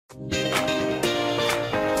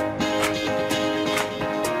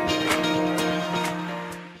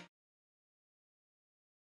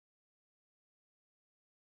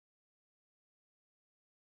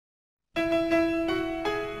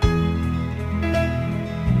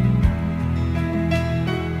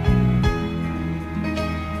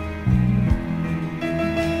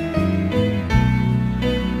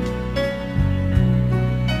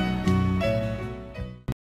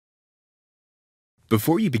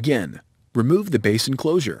Before you begin, remove the base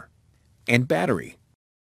enclosure and battery.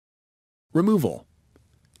 Removal.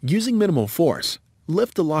 Using minimal force,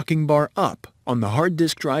 lift the locking bar up on the hard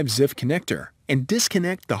disk drive ZIF connector and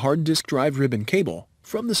disconnect the hard disk drive ribbon cable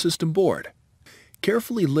from the system board.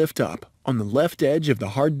 Carefully lift up on the left edge of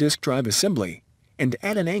the hard disk drive assembly and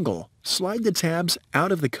at an angle, slide the tabs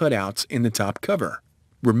out of the cutouts in the top cover.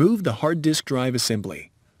 Remove the hard disk drive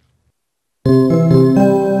assembly.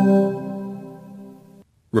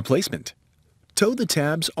 Replacement. Tow the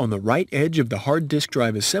tabs on the right edge of the hard disk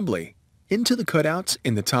drive assembly into the cutouts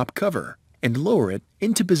in the top cover and lower it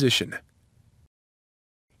into position.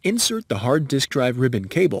 Insert the hard disk drive ribbon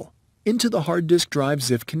cable into the hard disk drive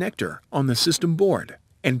ZIF connector on the system board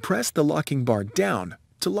and press the locking bar down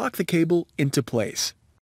to lock the cable into place.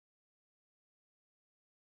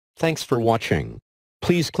 Thanks for watching.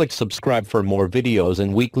 Please click subscribe for more videos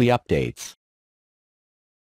and weekly updates.